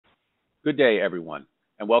Good day, everyone,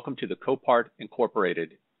 and welcome to the Copart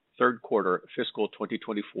Incorporated third quarter fiscal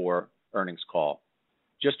 2024 earnings call.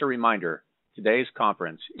 Just a reminder, today's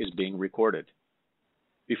conference is being recorded.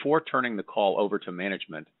 Before turning the call over to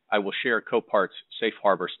management, I will share Copart's safe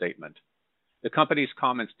harbor statement. The company's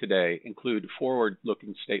comments today include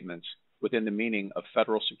forward-looking statements within the meaning of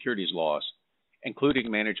federal securities laws,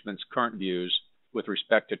 including management's current views with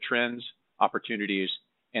respect to trends, opportunities,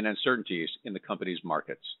 and uncertainties in the company's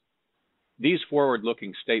markets. These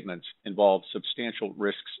forward-looking statements involve substantial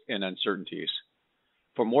risks and uncertainties.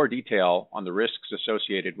 For more detail on the risks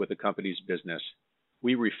associated with the company's business,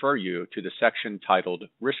 we refer you to the section titled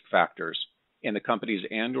Risk Factors in the company's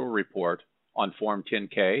annual report on Form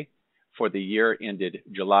 10-K for the year ended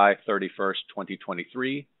July 31st,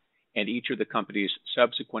 2023, and each of the company's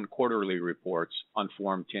subsequent quarterly reports on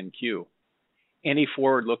Form 10-Q. Any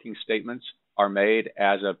forward-looking statements are made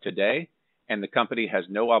as of today, and the company has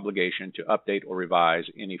no obligation to update or revise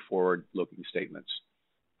any forward-looking statements.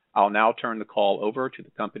 I'll now turn the call over to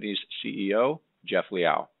the company's CEO, Jeff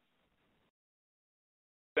Liaw.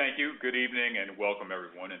 Thank you. Good evening and welcome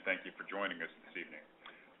everyone, and thank you for joining us this evening.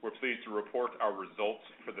 We're pleased to report our results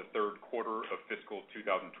for the third quarter of fiscal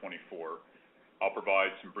 2024. I'll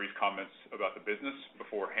provide some brief comments about the business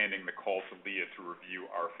before handing the call to Leah to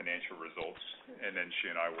review our financial results, and then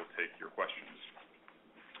she and I will take your questions.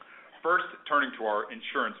 First, turning to our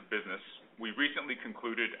insurance business, we recently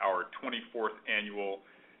concluded our 24th annual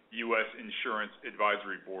U.S. Insurance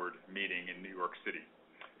Advisory Board meeting in New York City.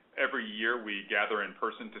 Every year, we gather in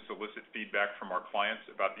person to solicit feedback from our clients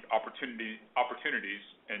about the opportunities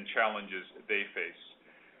and challenges they face,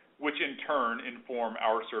 which in turn inform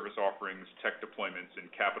our service offerings, tech deployments, and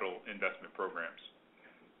capital investment programs.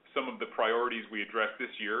 Some of the priorities we addressed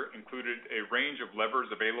this year included a range of levers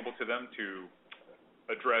available to them to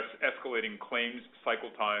address escalating claims,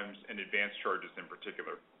 cycle times, and advance charges in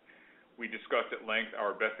particular. We discussed at length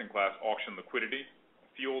our best-in-class auction liquidity,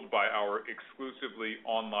 fueled by our exclusively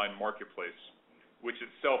online marketplace, which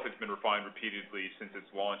itself has been refined repeatedly since its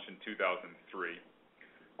launch in 2003,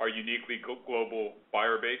 our uniquely global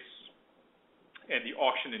buyer base, and the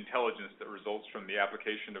auction intelligence that results from the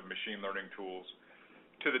application of machine learning tools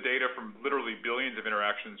to the data from literally billions of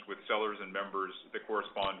interactions with sellers and members that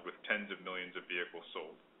correspond with tens of millions of vehicles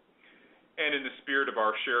sold. And in the spirit of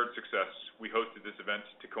our shared success, we hosted this event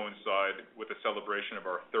to coincide with the celebration of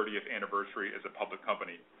our 30th anniversary as a public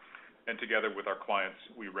company, and together with our clients,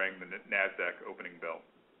 we rang the NASDAQ opening bell.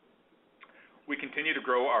 We continue to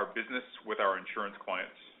grow our business with our insurance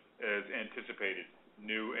clients. As anticipated,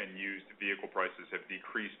 new and used vehicle prices have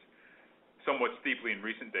decreased somewhat steeply in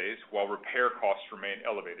recent days, while repair costs remain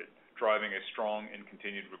elevated, driving a strong and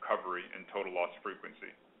continued recovery in total loss frequency.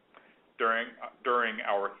 During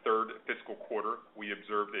our third fiscal quarter, we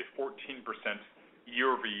observed a 14%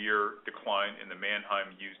 year-over-year decline in the Manheim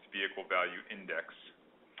Used Vehicle Value Index.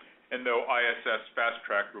 And though ISS Fast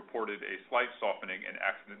Track reported a slight softening in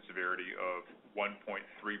accident severity of 1.3%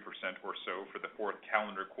 or so for the fourth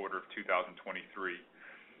calendar quarter of 2023,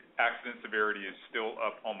 accident severity is still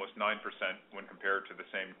up almost 9% when compared to the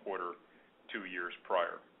same quarter 2 years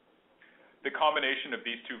prior. The combination of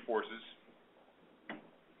these two forces,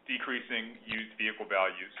 decreasing used vehicle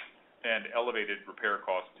values and elevated repair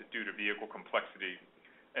costs due to vehicle complexity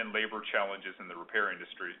and labor challenges in the repair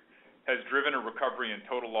industry, has driven a recovery in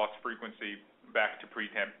total loss frequency back to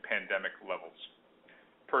pre-pandemic levels.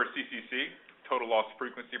 Per CCC, total loss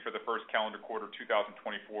frequency for the first calendar quarter 2024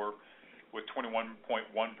 with 21.1%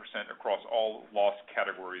 across all loss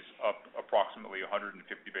categories, up approximately 150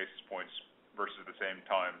 basis points versus the same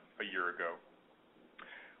time a year ago.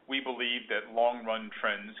 We believe that long-run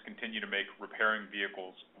trends continue to make repairing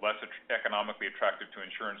vehicles less economically attractive to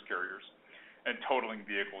insurance carriers and totaling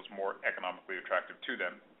vehicles more economically attractive to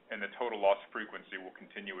them, and the total loss frequency will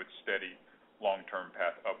continue its steady long-term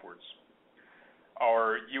path upwards.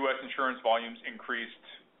 Our U.S. insurance volumes increased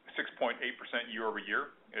 6.8% year over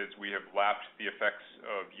year, as we have lapped the effects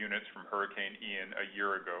of units from Hurricane Ian a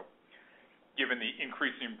year ago. Given the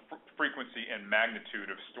increasing frequency and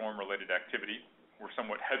magnitude of storm-related activity, we're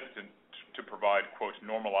somewhat hesitant to provide, quote,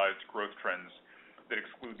 normalized growth trends that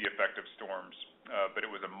exclude the effect of storms, but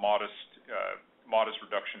it was a modest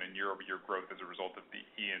reduction in year-over-year growth as a result of the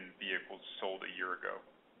Ian vehicles sold a year ago.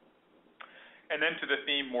 And then to the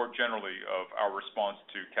theme more generally of our response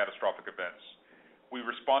to catastrophic events. We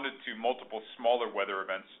responded to multiple smaller weather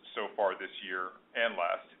events so far this year and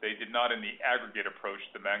last. They did not in the aggregate approach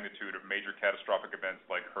the magnitude of major catastrophic events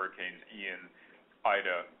like Hurricanes Ian,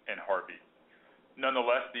 Ida, and Harvey.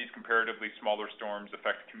 Nonetheless, these comparatively smaller storms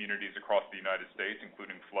affect communities across the United States,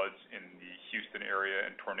 including floods in the Houston area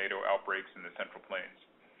and tornado outbreaks in the Central Plains.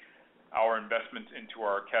 Our investments into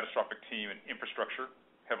our catastrophic team and infrastructure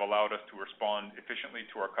have allowed us to respond efficiently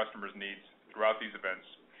to our customers' needs throughout these events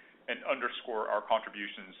and underscore our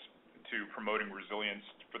contributions to promoting resilience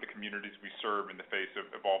for the communities we serve in the face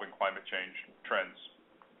of evolving climate change trends.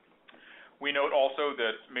 We note also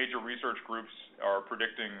that major research groups are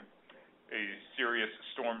predicting a serious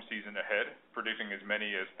storm season ahead, predicting as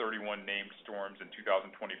many as 31 named storms in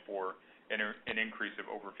 2024 and an increase of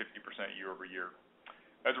over 50% year over year.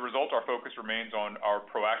 As a result, our focus remains on our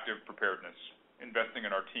proactive preparedness, investing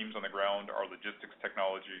in our teams on the ground, our logistics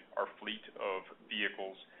technology, our fleet of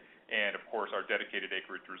vehicles, and of course our dedicated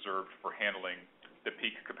acreage reserved for handling the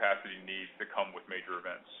peak capacity needs that come with major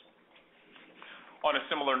events. On a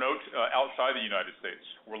similar note, outside the United States,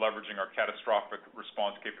 we're leveraging our catastrophic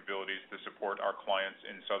response capabilities to support our clients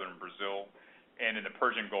in southern Brazil and in the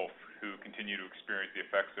Persian Gulf, who continue to experience the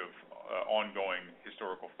effects of ongoing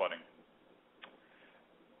historical flooding.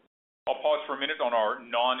 I'll pause for a minute on our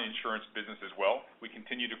non-insurance business as well. We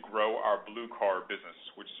continue to grow our Blue Car business,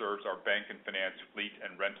 which serves our bank and finance, fleet,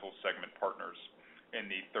 and rental segment partners. In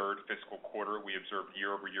the third fiscal quarter, we observed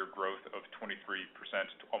year-over-year growth of 23%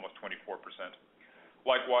 to almost 24%.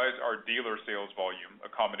 Likewise, our dealer sales volume, a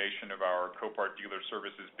combination of our Copart Dealer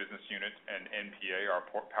Services business unit and NPA, our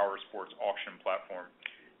power sports auction platform,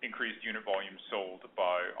 increased unit volume sold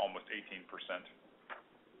by almost 18%.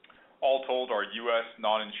 All told, our U.S.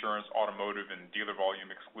 non-insurance automotive and dealer volume,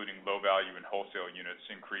 excluding low value and wholesale units,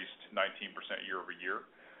 increased 19% year over year.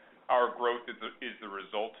 Our growth is the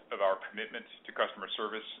result of our commitment to customer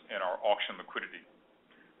service and our auction liquidity.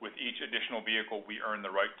 With each additional vehicle we earn the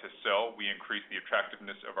right to sell, we increase the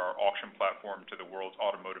attractiveness of our auction platform to the world's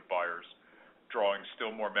automotive buyers, drawing still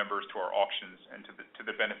more members to our auctions and to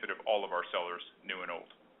the benefit of all of our sellers, new and old.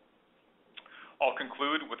 I'll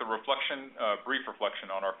conclude with a brief reflection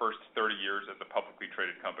on our first 30 years as a publicly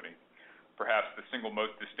traded company. Perhaps the single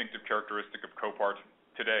most distinctive characteristic of Copart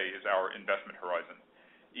today is our investment horizon.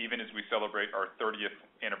 Even as we celebrate our 30th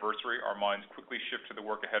anniversary, our minds quickly shift to the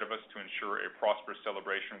work ahead of us to ensure a prosperous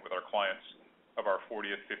celebration with our clients of our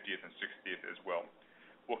 40th, 50th, and 60th as well.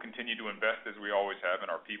 We'll continue to invest, as we always have, in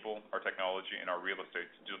our people, our technology, and our real estate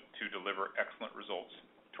to deliver excellent results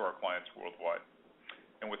to our clients worldwide.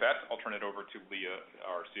 And with that, I'll turn it over to Leah,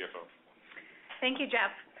 our CFO. Thank you,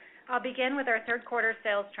 Jeff. I'll begin with our third quarter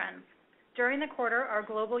sales trends. During the quarter, our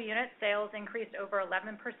global unit sales increased over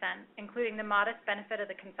 11%, including the modest benefit of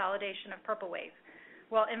the consolidation of Purple Wave,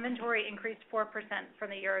 while inventory increased 4%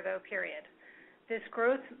 from the year-ago period. This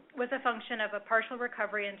growth was a function of a partial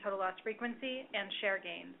recovery in total loss frequency and share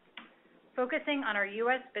gains. Focusing on our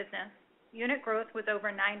U.S. business, unit growth was over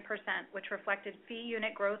 9%, which reflected fee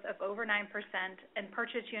unit growth of over 9% and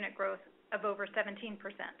purchase unit growth of over 17%.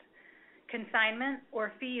 Consignment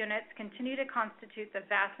or fee units continue to constitute the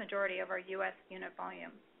vast majority of our U.S. unit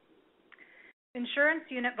volume. Insurance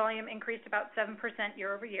unit volume increased about 7%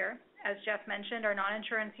 year over year. As Jeff mentioned, our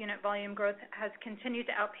non-insurance unit volume growth has continued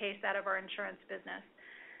to outpace that of our insurance business.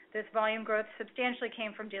 This volume growth substantially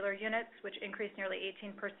came from dealer units, which increased nearly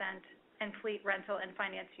 18%, and fleet, rental, and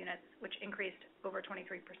finance units, which increased over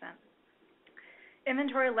 23%.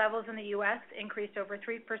 Inventory levels in the U.S. increased over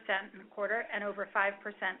 3% in the quarter and over 5%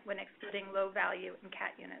 when excluding low value and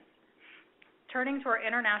CAT units. Turning to our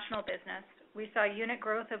international business, we saw unit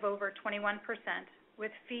growth of over 21%,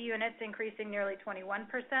 with fee units increasing nearly 21%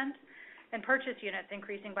 and purchase units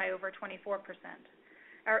increasing by over 24%.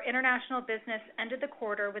 Our international business ended the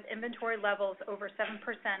quarter with inventory levels over 7%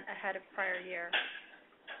 ahead of prior year.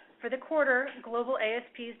 For the quarter, global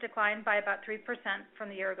ASPs declined by about 3% from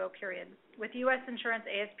the year-ago period, with U.S. insurance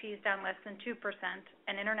ASPs down less than 2%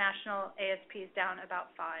 and international ASPs down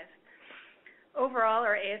about 5%. Overall,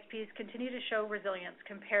 our ASPs continue to show resilience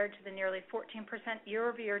compared to the nearly 14%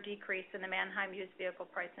 year-over-year decrease in the Manheim Used Vehicle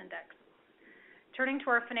Price Index. Turning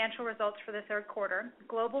to our financial results for the third quarter,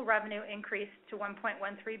 global revenue increased to $1.13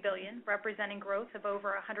 billion, representing growth of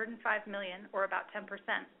over $105 million, or about 10%.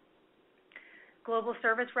 Global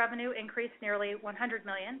service revenue increased nearly $100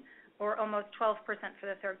 million, or almost 12% for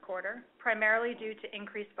the third quarter, primarily due to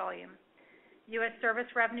increased volume. U.S. service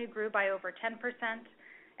revenue grew by over 10%,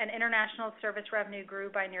 and international service revenue grew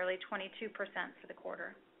by nearly 22% for the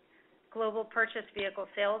quarter. Global purchased vehicle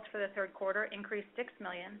sales for the third quarter increased $6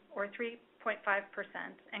 million, or 3.5%,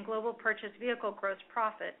 and global purchased vehicle gross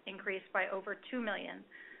profit increased by over $2 million,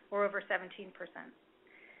 or over 17%.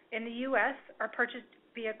 In the U.S., our purchased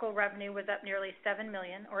vehicle revenue was up nearly $7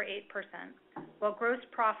 million, or 8%, while gross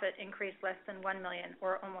profit increased less than $1 million,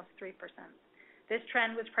 or almost 3%. This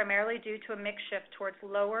trend was primarily due to a mix shift towards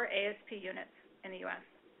lower ASP units in the U.S.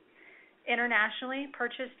 Internationally,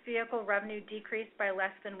 purchased vehicle revenue decreased by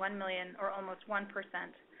less than $1 million, or almost 1%,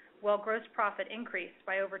 while gross profit increased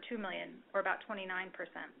by over $2 million, or about 29%.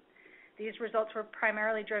 These results were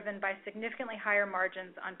primarily driven by significantly higher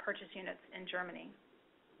margins on purchased units in Germany.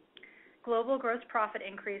 Global gross profit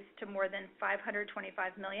increased to more than $525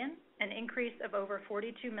 million, an increase of over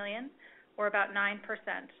 $42 million, or about 9%,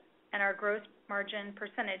 and our gross margin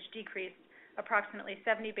percentage decreased approximately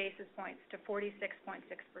 70 basis points to 46.6%.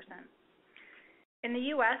 In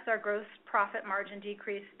the U.S., our gross profit margin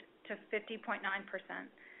decreased to 50.9%,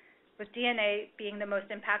 with D&A being the most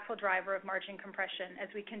impactful driver of margin compression as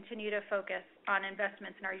we continue to focus on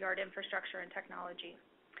investments in our yard infrastructure and technology.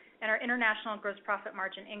 And our international gross profit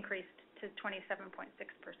margin increased to 27.6%.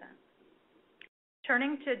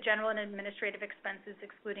 Turning to general and administrative expenses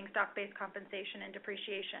excluding stock-based compensation and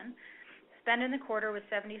depreciation, spend in the quarter was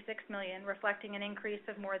 $76 million, reflecting an increase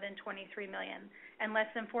of more than $23 million and less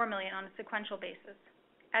than $4 million on a sequential basis.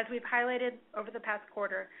 As we've highlighted over the past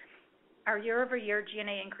quarter, our year-over-year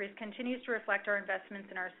G&A increase continues to reflect our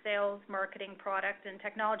investments in our sales, marketing, product, and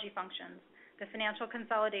technology functions, the financial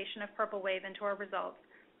consolidation of Purple Wave into our results,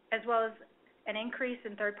 as well as an increase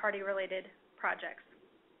in third-party related projects.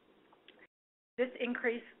 This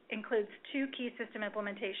increase includes 2 key system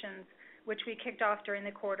implementations, which we kicked off during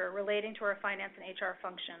the quarter relating to our finance and HR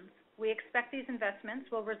functions. We expect these investments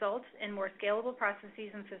will result in more scalable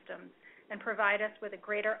processes and systems and provide us with a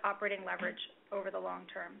greater operating leverage over the long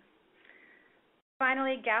term.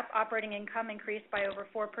 Finally, GAAP operating income increased by over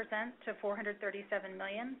 4% to $437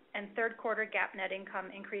 million, and third quarter GAAP net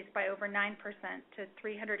income increased by over 9% to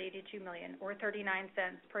 $382 million, or 39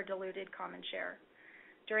 cents per diluted common share.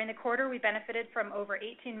 During the quarter, we benefited from over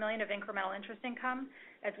 $18 million of incremental interest income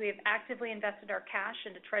as we have actively invested our cash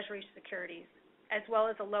into Treasury securities, as well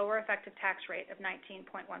as a lower effective tax rate of 19.1%.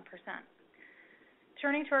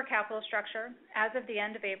 Turning to our capital structure, as of the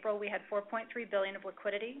end of April, we had $4.3 billion of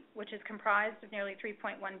liquidity, which is comprised of nearly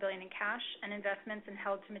 $3.1 billion in cash and investments in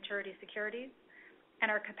held-to-maturity securities, and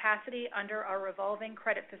our capacity under our revolving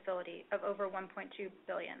credit facility of over $1.2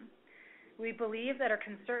 billion. We believe that our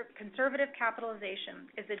conservative capitalization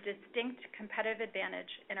is a distinct competitive advantage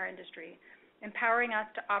in our industry, empowering us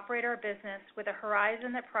to operate our business with a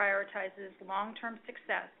horizon that prioritizes long-term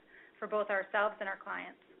success for both ourselves and our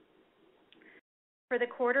clients. For the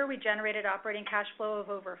quarter, we generated operating cash flow of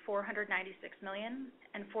over $496 million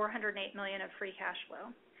and $408 million of free cash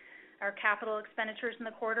flow. Our capital expenditures in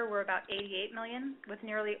the quarter were about $88 million, with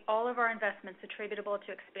nearly all of our investments attributable to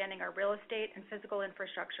expanding our real estate and physical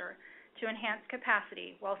infrastructure to enhance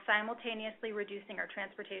capacity while simultaneously reducing our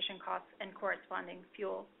transportation costs and corresponding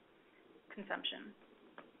fuel consumption.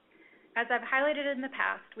 As I've highlighted in the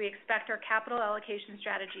past, we expect our capital allocation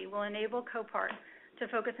strategy will enable Copart to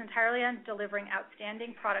focus entirely on delivering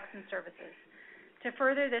outstanding products and services. To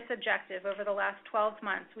further this objective, over the last 12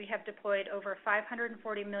 months, we have deployed over $540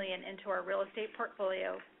 million into our real estate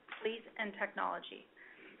portfolio, fleet, and technology.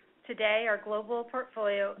 Today, our global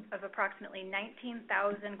portfolio of approximately 19,000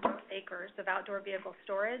 gross acres of outdoor vehicle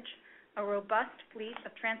storage, a robust fleet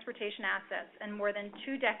of transportation assets, and more than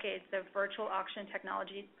 2 decades of virtual auction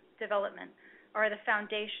technology development are the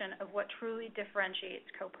foundation of what truly differentiates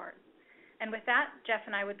Copart. And with that, Jeff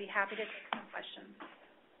and I would be happy to take some questions.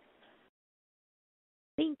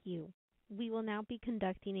 Thank you. We will now be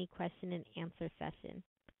conducting a question and answer session.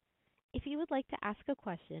 If you would like to ask a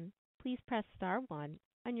question, please press star 1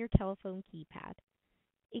 on your telephone keypad.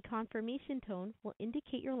 A confirmation tone will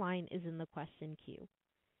indicate your line is in the question queue.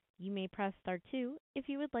 You may press star 2 if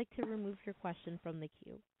you would like to remove your question from the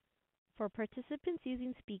queue. For participants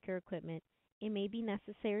using speaker equipment, it may be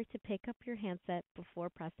necessary to pick up your handset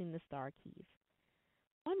before pressing the star keys.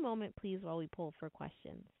 One moment, please, while we poll for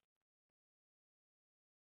questions.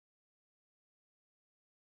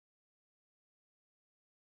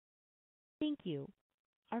 Thank you.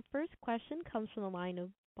 Our first question comes from the line of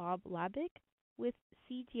Bob Labick with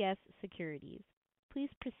CJS Securities. Please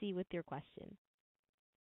proceed with your question.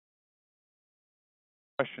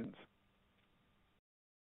 Questions.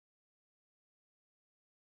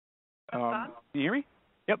 Bob? Can you hear me?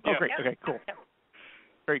 Yep. Yeah. Oh, great. Yep. Okay, cool.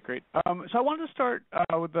 Yep. Great. So I wanted to start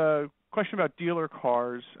with a question about dealer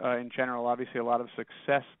cars in general. Obviously, a lot of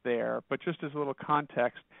success there, but just as a little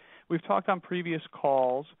context, we've talked on previous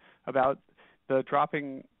calls about the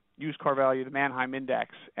dropping used car value, the Manheim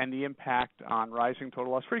Index, and the impact on rising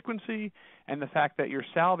total loss frequency, and the fact that your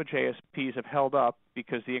salvage ASPs have held up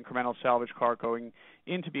because the incremental salvage car going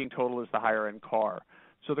into being total is the higher-end car.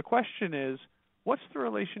 So the question is, what's the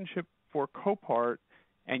relationship for Copart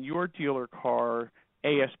and your dealer car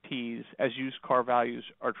ASPs as used car values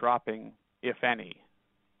are dropping, if any?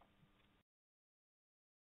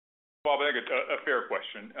 Bob, I think it's a fair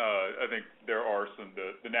question. I think there are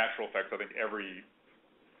the natural effects. I think every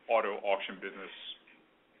auto auction business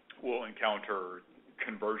will encounter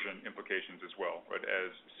conversion implications as well, right? As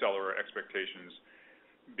seller expectations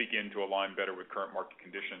begin to align better with current market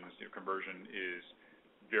conditions, conversion is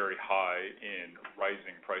very high in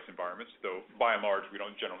rising price environments, though by and large we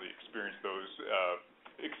don't generally experience those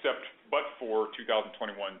but for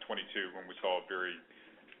 2021-22 when we saw very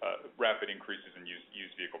rapid increases in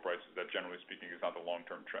used vehicle prices. That generally speaking is not the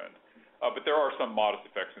long-term trend. But there are some modest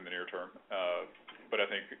effects in the near term, but I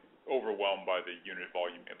think overwhelmed by the unit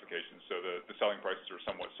volume implications. So the selling prices are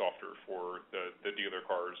somewhat softer for the dealer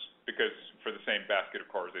cars because for the same basket of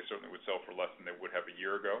cars they certainly would sell for less than they would have a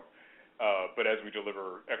year ago. But as we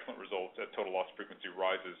deliver excellent results, that total loss frequency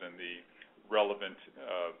rises and the relevant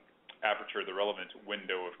aperture, the relevant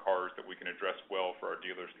window of cars that we can address well for our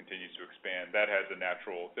dealers continues to expand. That has a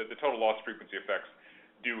natural, the total loss frequency effects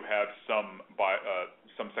do have some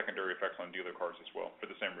secondary effects on dealer cars as well for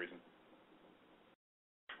the same reason.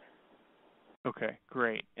 Okay,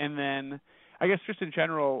 great. And then I guess just in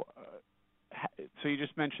general, so you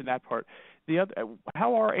just mentioned that part.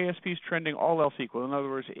 How are ASPs trending all else equal? In other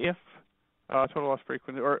words, if total loss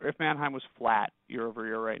frequency, or if Manheim was flat year over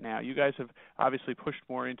year right now, you guys have obviously pushed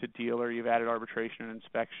more into dealer. You've added arbitration and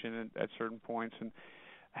inspection at certain points. And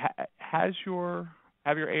have your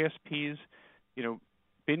ASPs,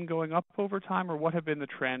 been going up over time, or what have been the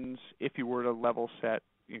trends if you were to level set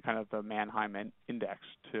kind of the Manheim index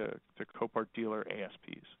to Copart dealer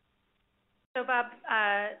ASPs? So, Bob,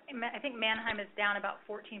 I think Manheim is down about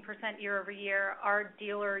 14% year over year. Our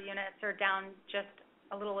dealer units are down just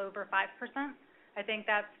a little over 5%. I think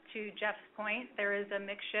that's to Jeff's point. There is a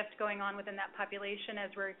mix shift going on within that population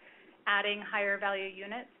as we're adding higher value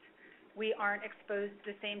units. We aren't exposed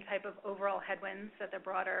to the same type of overall headwinds that the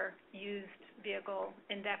broader used vehicle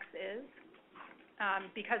index is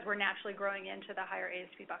because we're naturally growing into the higher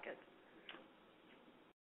ASP buckets.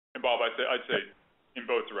 And Bob, I'd say in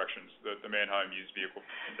both directions. The Manheim used vehicle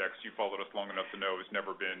index, you followed us long enough to know, it's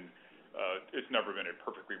never been a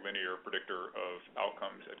perfectly linear predictor of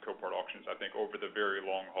outcomes at Copart auctions. I think over the very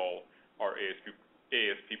long haul, our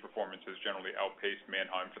ASP performance has generally outpaced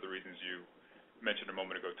Manheim for the reasons you mentioned a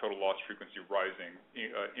moment ago. Total loss frequency rising,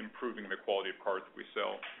 improving the quality of cars that we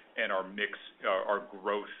sell, and our mix, our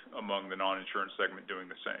growth among the non-insurance segment doing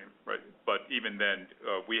the same, right? But even then,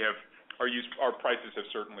 our prices have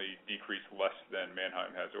certainly decreased less than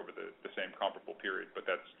Manheim has over the same comparable period, but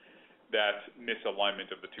that misalignment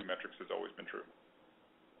of the two metrics has always been true.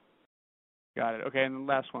 Got it. Okay, and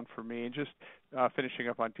the last one for me, and just finishing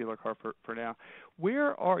up on dealer car for now.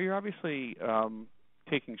 You're obviously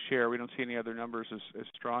taking share. We don't see any other numbers as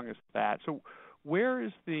strong as that. So where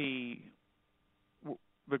is the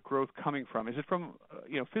growth coming from? Is it from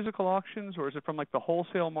physical auctions, or is it from like the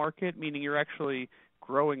wholesale market, meaning you're actually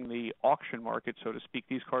growing the auction market, so to speak?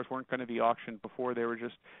 These cars weren't going to be auctioned before. They were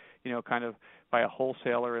just kind of by a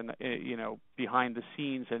wholesaler and behind the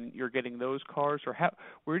scenes, and you're getting those cars? Or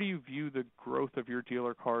where do you view the growth of your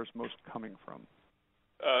dealer cars most coming from?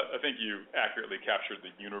 I think you accurately captured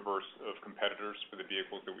the universe of competitors for the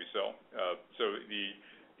vehicles that we sell. So the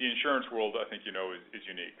insurance world, I think is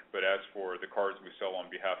unique. But as for the cars we sell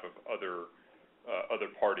on behalf of other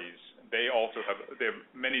parties, they have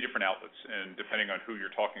many different outlets, and depending on who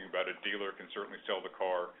you're talking about, a dealer can certainly sell the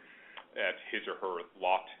car at his or her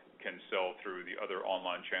lot, can sell through the other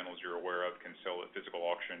online channels you're aware of, can sell at physical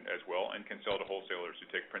auction as well, and can sell to wholesalers who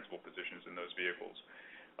take principal positions in those vehicles.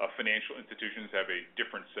 Financial institutions have a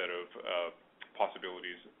different set of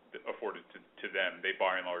possibilities afforded to them. They,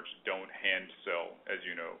 by and large, don't hand sell, as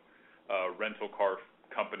you know. Rental car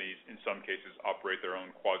companies, in some cases, operate their own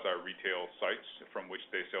quasi-retail sites from which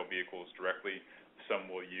they sell vehicles directly. Some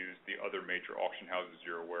will use the other major auction houses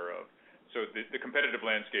you're aware of. So the competitive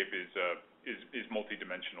landscape is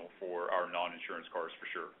multidimensional for our non-insurance cars for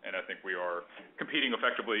sure. And I think we are competing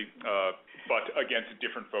effectively, but against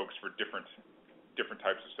different folks for different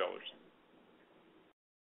types of sellers.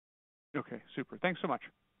 Okay, super. Thanks so much.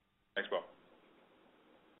 Thanks, Bob.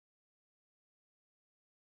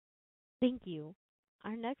 Thank you.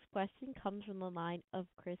 Our next question comes from the line of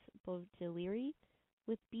Chris Bottiglieri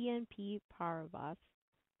with BNP Paribas.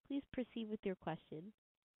 Please proceed with your question.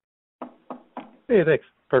 Hey, thanks.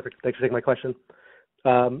 Perfect. Thanks for taking my question.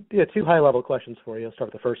 Two high-level questions for you. I'll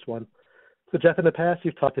start with the first one. So, Jeff, in the past,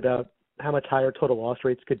 you've talked about how much higher total loss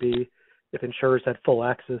rates could be if insurers had full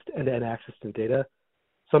access to end-to-end access to data.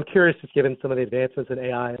 So I'm curious, just given some of the advancements in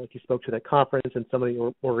AI, like you spoke to that conference, and some of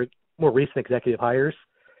the more recent executive hires,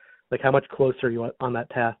 like how much closer are you on that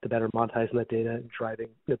path to better monetizing that data and driving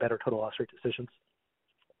better total loss rate decisions?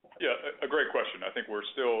 Yeah, a great question. I think we're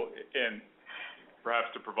still in, perhaps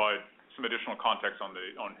to provide some additional context on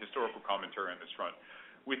historical commentary on this front.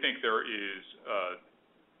 We think there is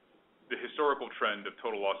the historical trend of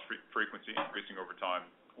total loss frequency increasing over time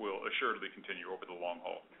will assuredly continue over the long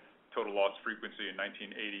haul. Total loss frequency in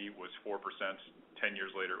 1980 was 4%. 10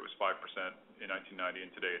 years later, it was 5% in 1990,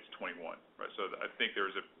 and today it's 21. Right. So I think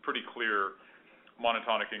there's a pretty clear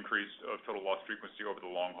monotonic increase of total loss frequency over the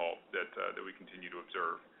long haul that we continue to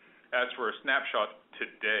observe. As for a snapshot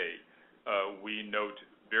today, we note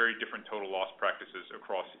very different total loss practices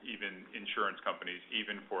across even insurance companies,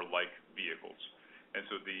 even for like vehicles. And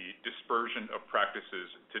so the dispersion of practices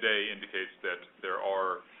today indicates that there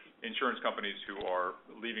are insurance companies who are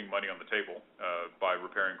leaving money on the table by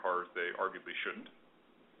repairing cars they arguably shouldn't,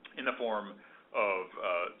 in the form of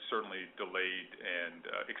certainly delayed and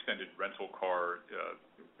extended rental car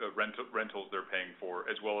rentals they're paying for,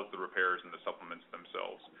 as well as the repairs and the supplements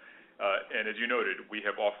themselves. And as you noted, we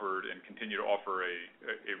have offered and continue to offer a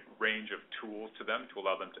range of tools to them to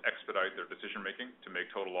allow them to expedite their decision-making, to make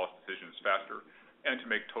total loss decisions faster, and to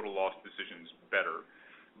make total loss decisions better.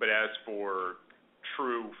 But as for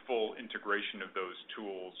true full integration of those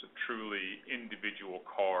tools, truly individual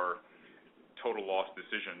car total loss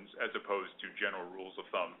decisions, as opposed to general rules of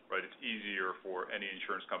thumb, right? It's easier for any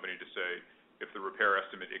insurance company to say, if the repair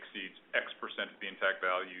estimate exceeds X percent of the intact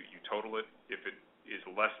value, you total it. If it is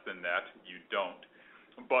less than that, you don't.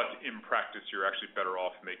 But in practice, you're actually better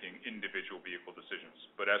off making individual vehicle decisions.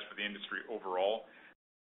 But as for the industry overall,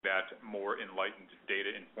 that more enlightened,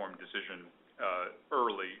 data-informed decision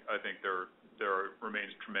early, I think there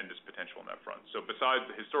remains tremendous potential on that front. So besides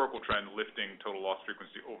the historical trend lifting total loss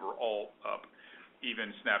frequency overall up,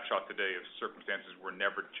 even snapshot today, if circumstances were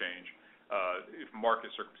never to change, if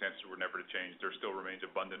market circumstances were never to change, there still remains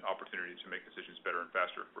abundant opportunity to make decisions better and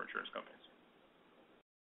faster for insurance companies.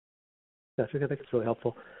 Gotcha. I think it's really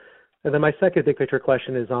helpful. And then my second big picture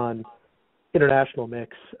question is on international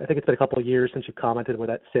mix. I think it's been a couple of years since you commented where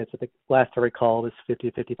that sits. I think last I recall was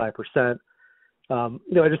 50 to 55%.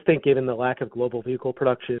 I just think given the lack of global vehicle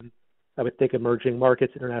production, I would think emerging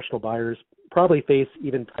markets, international buyers probably face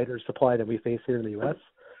even tighter supply than we face here in the U.S.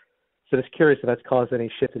 So just curious if that's caused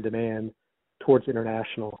any shift in demand towards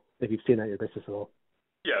international, if you've seen that in your business at all.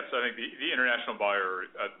 Yes, I think the international buyer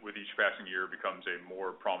with each passing year becomes a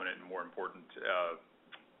more prominent and more important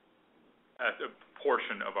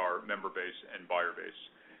portion of our member base and buyer base.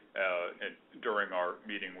 And during our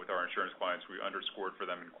meeting with our insurance clients, we underscored for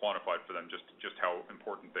them and quantified for them just how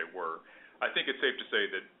important they were. I think it's safe to say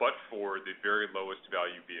that, but for the very lowest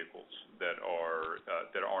value vehicles that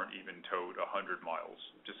aren't even towed 100 miles,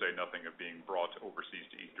 to say nothing of being brought overseas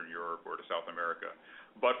to Eastern Europe or to South America,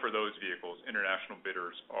 but for those vehicles, international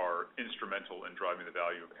bidders are instrumental in driving the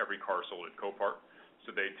value of every car sold at Copart.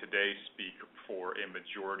 So they today speak for a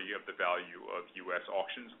majority of the value of U.S.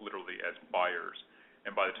 auctions, literally as buyers.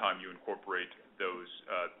 And by the time you incorporate those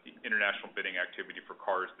international bidding activity for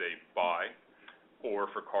cars they buy, or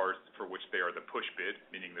for cars for which they are the push bid,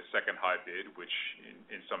 meaning the second high bid, which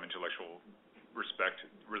in some intellectual respect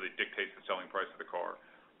really dictates the selling price of the car,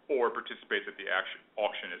 or participates at the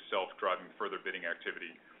auction itself, driving further bidding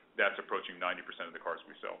activity, that's approaching 90% of the cars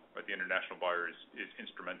we sell. Right? The international buyer is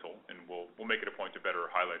instrumental, and we'll make it a point to better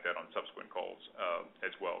highlight that on subsequent calls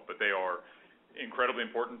as well. But they are incredibly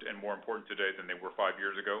important and more important today than they were 5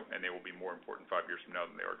 years ago, and they will be more important 5 years from now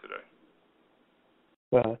than they are today.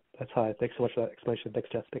 Well, that's high. Thanks so much for that explanation.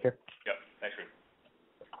 Thanks, Jeff. Take care. Yeah, thanks, Reed.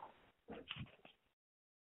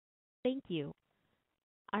 Thank you.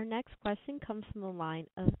 Our next question comes from the line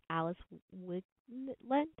of Alice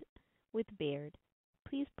Whitland with Baird.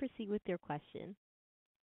 Please proceed with your question.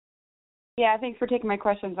 Yeah, thanks for taking my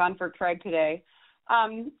questions on for Craig today.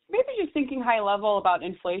 Maybe just thinking high level about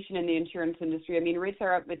inflation in the insurance industry. I mean, rates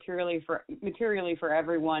are up materially for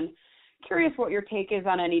everyone. Curious what your take is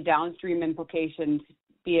on any downstream implications,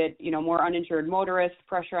 be it, more uninsured motorists,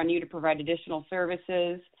 pressure on you to provide additional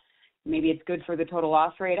services. Maybe it's good for the total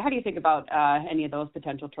loss rate. How do you think about any of those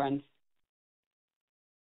potential trends?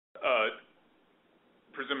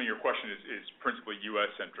 Presuming your question is principally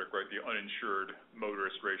U.S.-centric, right? The uninsured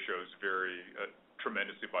motorist ratios vary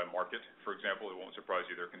tremendously by market. For example, it won't surprise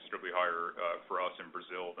you they're considerably higher for us in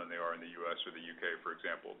Brazil than they are in the U.S. or the U.K., for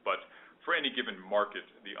example. But for any given market,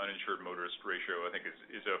 the uninsured motorist ratio, I think,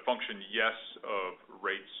 is a function, yes, of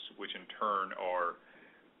rates, which in turn are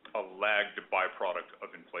a lagged byproduct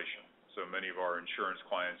of inflation. So many of our insurance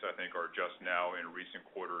clients, I think, are just now in recent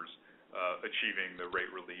quarters achieving the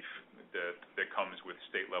rate relief that comes with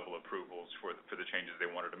state-level approvals for the changes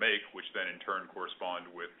they wanted to make, which then in turn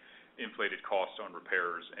correspond with inflated costs on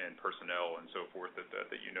repairs and personnel and so forth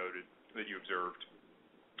that you noted, that you observed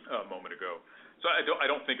a moment ago. So I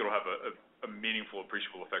don't think it'll have a meaningful,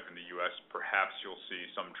 appreciable effect in the U.S. Perhaps you'll see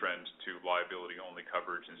some trends to liability-only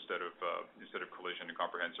coverage instead of collision and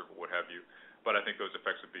comprehensive or what have you. But I think those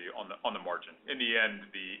effects would be on the margin. In the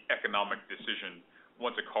end, the economic decision,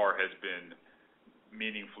 once a car has been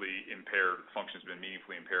meaningfully impaired, function's been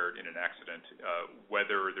meaningfully impaired in an accident,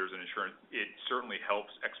 whether there's an insurance, it certainly helps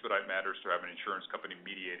expedite matters to have an insurance company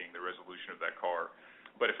mediating the resolution of that car.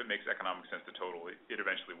 But if it makes economic sense to total, it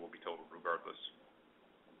eventually will be totaled regardless.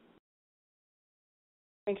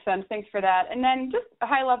 Makes sense. Thanks for that. And then just a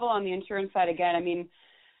high level on the insurance side again. I mean,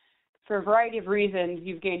 for a variety of reasons,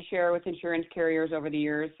 you've gained share with insurance carriers over the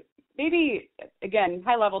years. Maybe, again,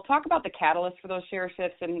 high level, talk about the catalyst for those share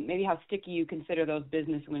shifts and maybe how sticky you consider those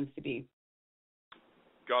business wins to be.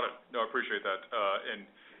 Got it. No, I appreciate that. And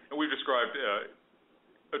we've addressed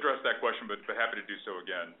that question, but happy to do so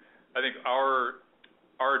again. I think our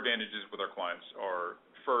advantages with our clients are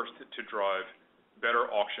first to drive better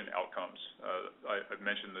auction outcomes. I've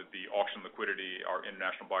mentioned that the auction liquidity, our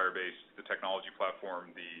international buyer base, the technology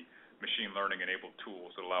platform, the machine learning enabled tools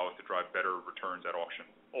that allow us to drive better returns at auction.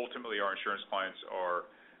 Ultimately, our insurance clients are,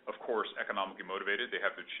 of course, economically motivated. They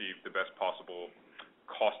have to achieve the best possible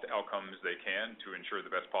cost outcomes they can to ensure the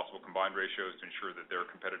best possible combined ratios, to ensure that they're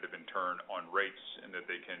competitive in turn on rates and that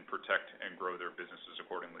they can protect and grow their businesses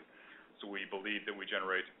accordingly. So we believe that we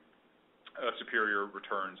generate superior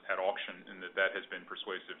returns at auction and that has been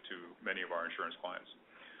persuasive to many of our insurance clients.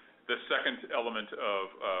 The second element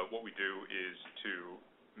of what we do is to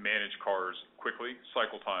manage cars quickly.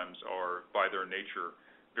 Cycle times are, by their nature,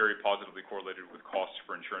 very positively correlated with costs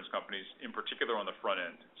for insurance companies, in particular on the front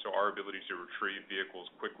end. So our ability to retrieve vehicles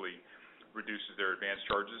quickly reduces their advance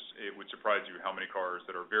charges. It would surprise you how many cars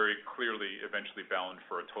that are very clearly eventually bound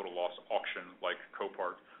for a total loss auction like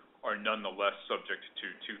Copart are nonetheless subject to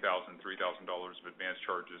 $2,000, $3,000 of advance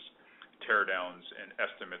charges, teardowns and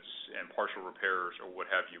estimates and partial repairs or what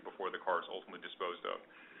have you before the car is ultimately disposed of.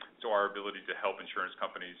 So our ability to help insurance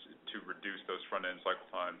companies to reduce those front-end cycle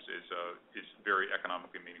times is very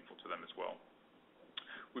economically meaningful to them as well.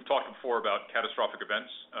 We've talked before about catastrophic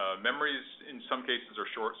events. Memories in some cases are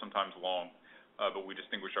short, sometimes long, but we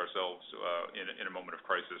distinguish ourselves in a moment of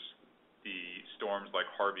crisis. The storms like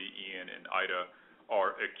Harvey, Ian, and Ida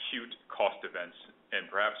are acute cost events and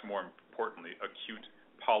perhaps more importantly, acute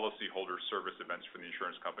policyholder service events for the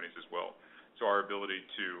insurance companies as well. So our ability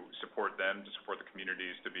to support them, to support the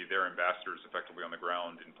communities, to be their ambassadors effectively on the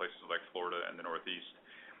ground in places like Florida and the Northeast,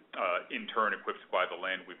 in turn equipped by the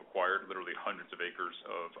land we've acquired, literally hundreds of acres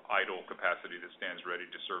of idle capacity that stands ready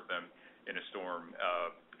to serve them in a storm,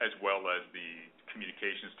 as well as the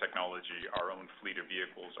communications technology, our own fleet of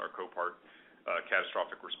vehicles, our Copart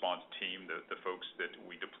catastrophic response team, the folks that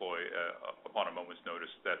we deploy upon a moment's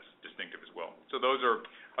notice, that's distinctive as well. So those are,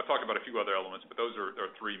 I've talked about a few other elements, but those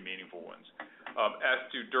are three meaningful ones. As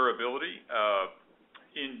to durability,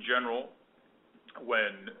 in general,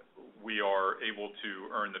 when we are able to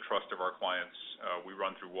earn the trust of our clients, we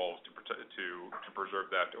run through walls to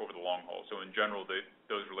preserve that over the long haul. So in general,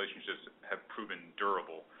 those relationships have proven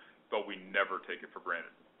durable, but we never take it for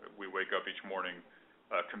granted. We wake up each morning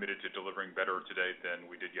committed to delivering better today than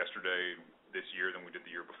we did yesterday, this year than we did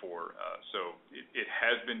the year before. So it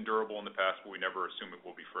has been durable in the past, but we never assume it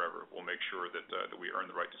will be forever. We'll make sure that we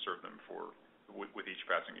earn the right to serve them with each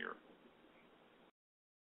passing year.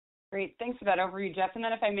 Great. Thanks for that overview, Jeff. And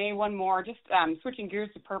then if I may, one more, just switching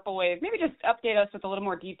gears to Purple Wave, maybe just update us with a little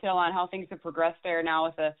more detail on how things have progressed there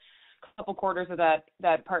now with a couple quarters of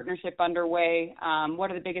that partnership underway.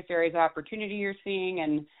 What are the biggest areas of opportunity you're seeing,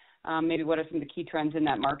 and maybe what are some of the key trends in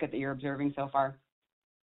that market that you're observing so far?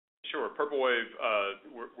 Sure. Purple Wave,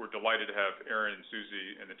 we're delighted to have Aaron and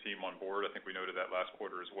Susie and the team on board. I think we noted that last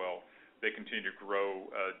quarter as well. They continue to grow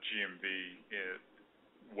GMV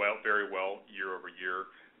very well year over year.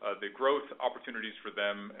 The growth opportunities for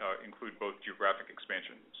them include both geographic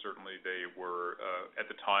expansion. Certainly they were, at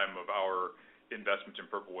the time of our investment in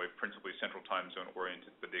Purple Wave, principally Central Time Zone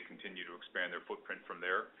oriented, but they continue to expand their footprint from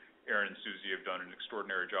there. Aaron and Susie have done an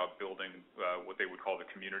extraordinary job building what they would call the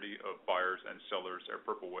community of buyers and sellers at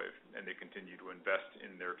Purple Wave, and they continue to invest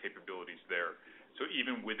in their capabilities there. So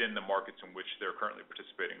even within the markets in which they're currently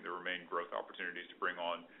participating, there remain growth opportunities to bring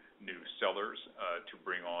on new sellers to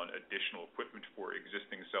bring on additional equipment for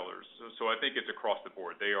existing sellers. So I think it's across the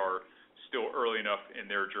board. They are still early enough in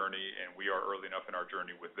their journey, and we are early enough in our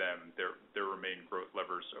journey with them. There remain growth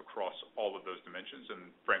levers across all of those dimensions,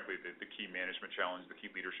 and frankly, the key management challenge, the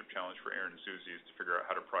key leadership challenge for Aaron and Susie is to figure out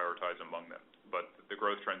how to prioritize among them. But the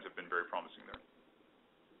growth trends have been very promising there.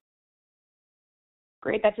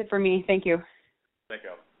 Great. That's it for me. Thank you. Thank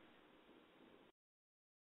you.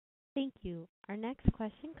 Thank you. Our next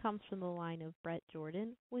question comes from the line of Bret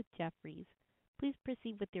Jordan with Jefferies. Please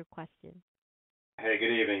proceed with your question. Hey,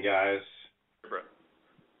 good evening, guys. Hey, Brett.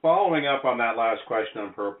 Following up on that last question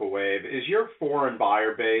on Purple Wave, is your foreign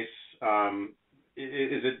buyer base,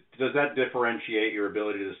 does that differentiate your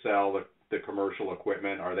ability to sell the commercial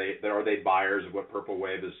equipment? Are they buyers of what Purple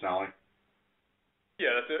Wave is selling?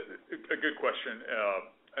 Yeah, that's a good question,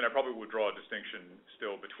 and I probably would draw a distinction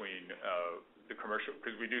still between the commercial,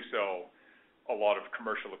 because we do sell a lot of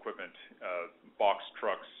commercial equipment, box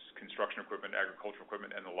trucks, construction equipment, agricultural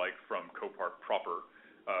equipment, and the like from Copart proper,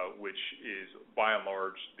 which is by and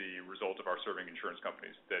large the result of our serving insurance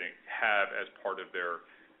companies that have as part of their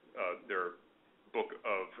book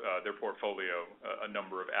of their portfolio a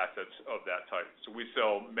number of assets of that type. So we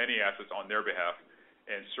sell many assets on their behalf,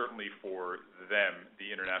 and certainly for them, the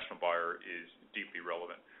international buyer is deeply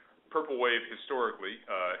relevant. Purple Wave historically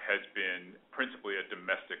has been principally a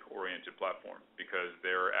domestic-oriented platform because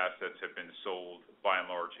their assets have been sold by and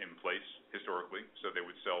large in place historically. So they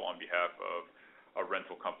would sell on behalf of a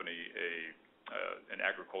rental company, an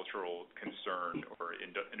agricultural concern, or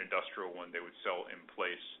an industrial one. They would sell in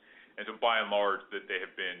place. And so by and large, that they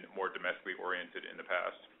have been more domestically oriented in the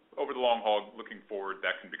past. Over the long haul, looking forward,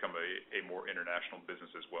 that can become a more international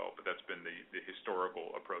business as well. But that's been the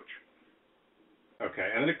historical approach.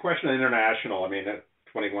 Okay. And then a question on international. I mean, that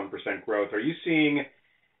 21% growth. Are you seeing,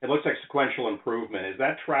 it looks like sequential improvement. Is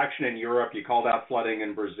that traction in Europe? You called out flooding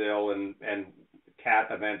in Brazil and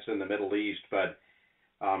cat events in the Middle East, but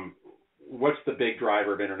what's the big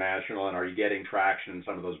driver of international, and are you getting traction in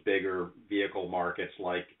some of those bigger vehicle markets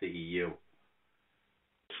like the EU?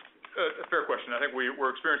 A fair question. I think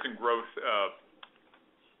we're experiencing growth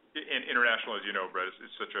in international, as you know, Brett.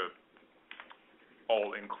 It's such a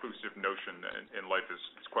all-inclusive notion, and life is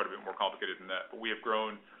quite a bit more complicated than that. But we have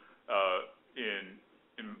grown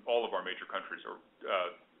in all of our major countries, or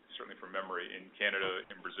certainly from memory, in Canada,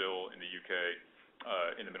 in Brazil, in the UK,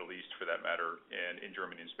 in the Middle East for that matter, and in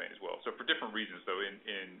Germany and Spain as well. So for different reasons, though,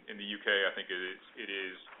 in the UK, I think it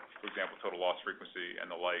is, for example, total loss frequency and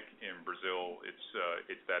the like. In Brazil,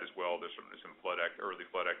 it's that as well. There's certainly some early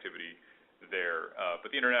flood activity there.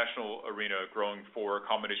 But the international arena growing for a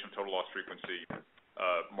combination of total loss frequency,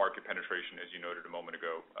 market penetration, as you noted a moment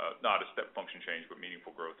ago, not a step function change, but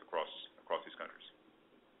meaningful growth across these countries.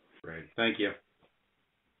 Great. Thank you.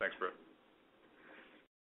 Thanks, Brett.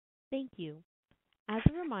 Thank you. As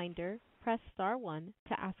a reminder, press star 1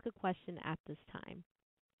 to ask a question at this time.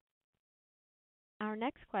 Our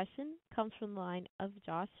next question comes from the line of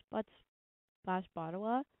Josh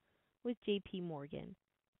Bashbadua with J.P. Morgan.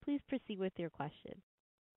 Please proceed with your question.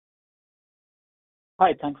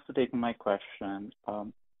 Hi, thanks for taking my question.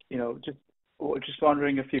 Just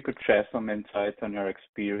wondering if you could share some insights on your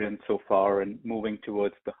experience so far in moving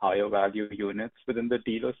towards the higher value units within the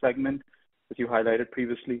dealer segment that you highlighted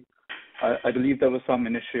previously. I believe there were some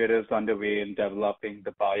initiatives underway in developing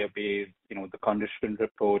the buyer base, the condition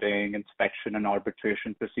reporting, inspection, and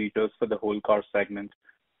arbitration procedures for the whole car segment.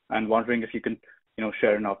 And wondering if you can,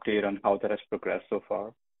 share an update on how that has progressed so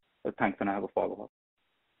far. Thanks, and I have a follow-up.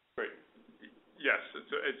 Great. Yes,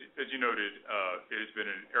 so as you noted, it has been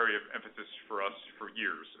an area of emphasis for us for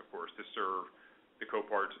years, of course, to serve the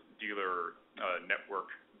Copart dealer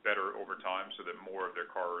network better over time so that more of their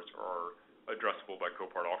cars are addressable by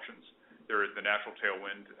Copart auctions. There is the natural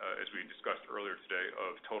tailwind, as we discussed earlier today,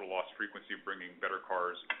 of total loss frequency bringing better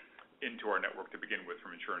cars into our network to begin with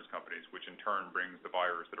from insurance companies, which in turn brings the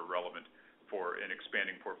buyers that are relevant for an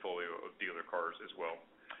expanding portfolio of dealer cars as well.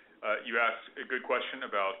 You asked a good question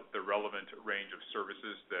about the relevant range of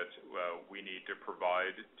services that we need to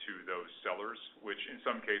provide to those sellers, which in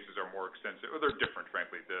some cases are more extensive, or they're different,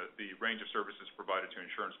 frankly. The range of services provided to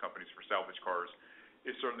insurance companies for salvage cars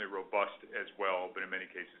is certainly robust as well, but in many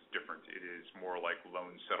cases different. It is more like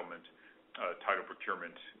loan settlement, title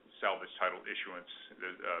procurement, salvage title issuance,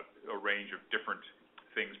 a range of different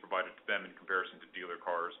things provided to them in comparison to dealer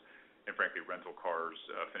cars, and frankly rental cars,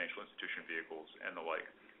 financial institution vehicles, and the like.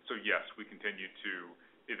 So yes, we continue to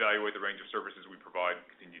evaluate the range of services we provide,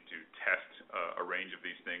 continue to test a range of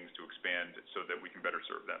these things to expand so that we can better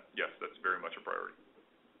serve them. Yes, that's very much a priority.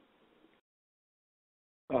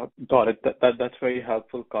 Got it. That's very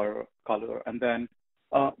helpful color. And then,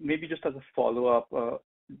 maybe just as a follow-up,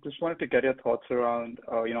 just wanted to get your thoughts around,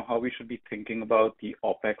 how we should be thinking about the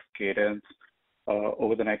OpEx cadence,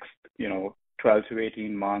 over the next, 12 to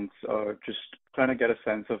 18 months. Just trying to get a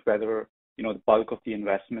sense of whether, the bulk of the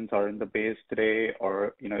investments are in the base today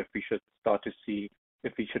or, if we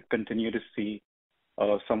should continue to see,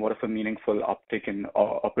 somewhat of a meaningful uptick in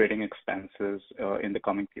operating expenses, in the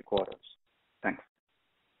coming few quarters. Thanks.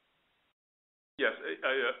 Yes.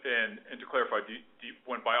 And to clarify,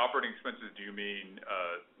 when by operating expenses, do you mean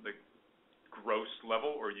the gross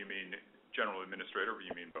level, or you mean general administrative, or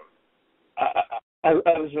you mean both?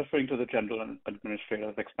 I was referring to the general and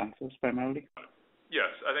administrative expenses primarily. Yes.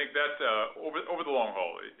 I think that over the long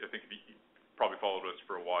haul, I think if you probably followed us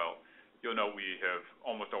for a while, you'll know we have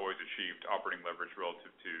almost always achieved operating leverage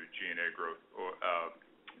relative to G&A growth.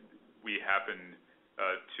 We happen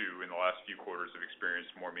to, in the last few quarters, have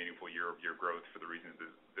experienced more meaningful year-over-year growth for the reasons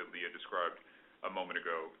that Leah described a moment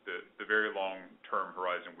ago. The very long-term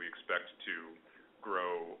horizon, we expect to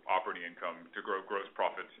grow operating income, to grow gross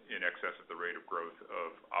profits in excess of the rate of growth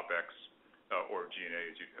of OpEx or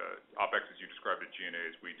G&A, OpEx as you described it, G&A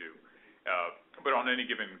as we do. But on any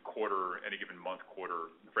given quarter, any given month, quarter,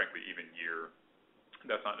 frankly, even year,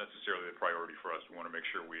 that's not necessarily the priority for us. We want to make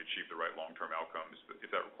sure we achieve the right long-term outcomes. If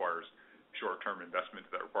that requires short-term investment,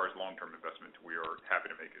 if that requires long-term investment, we are happy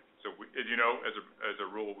to make it. So, as you know, as a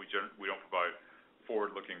rule, we don't provide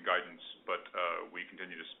forward-looking guidance, but we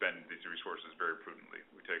continue to spend these resources very prudently.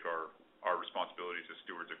 We take our responsibilities as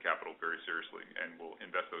stewards of capital very seriously, and we'll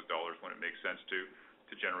invest those dollars when it makes sense to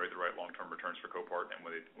generate the right long-term returns for Copart, and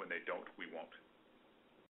when they don't, we won't.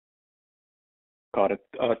 Got it.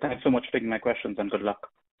 Thanks so much for taking my questions, and good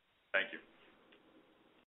luck. Thank you.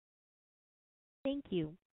 Thank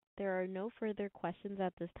you. There are no further questions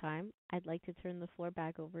at this time. I'd like to turn the floor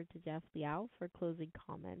back over to Jeff Liaw for closing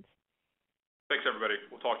comments. Thanks, everybody.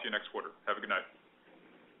 We'll talk to you next quarter. Have a good night.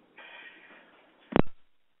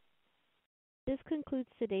 This concludes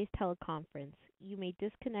today's teleconference. You may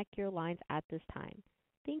disconnect your lines at this time.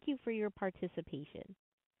 Thank you for your participation.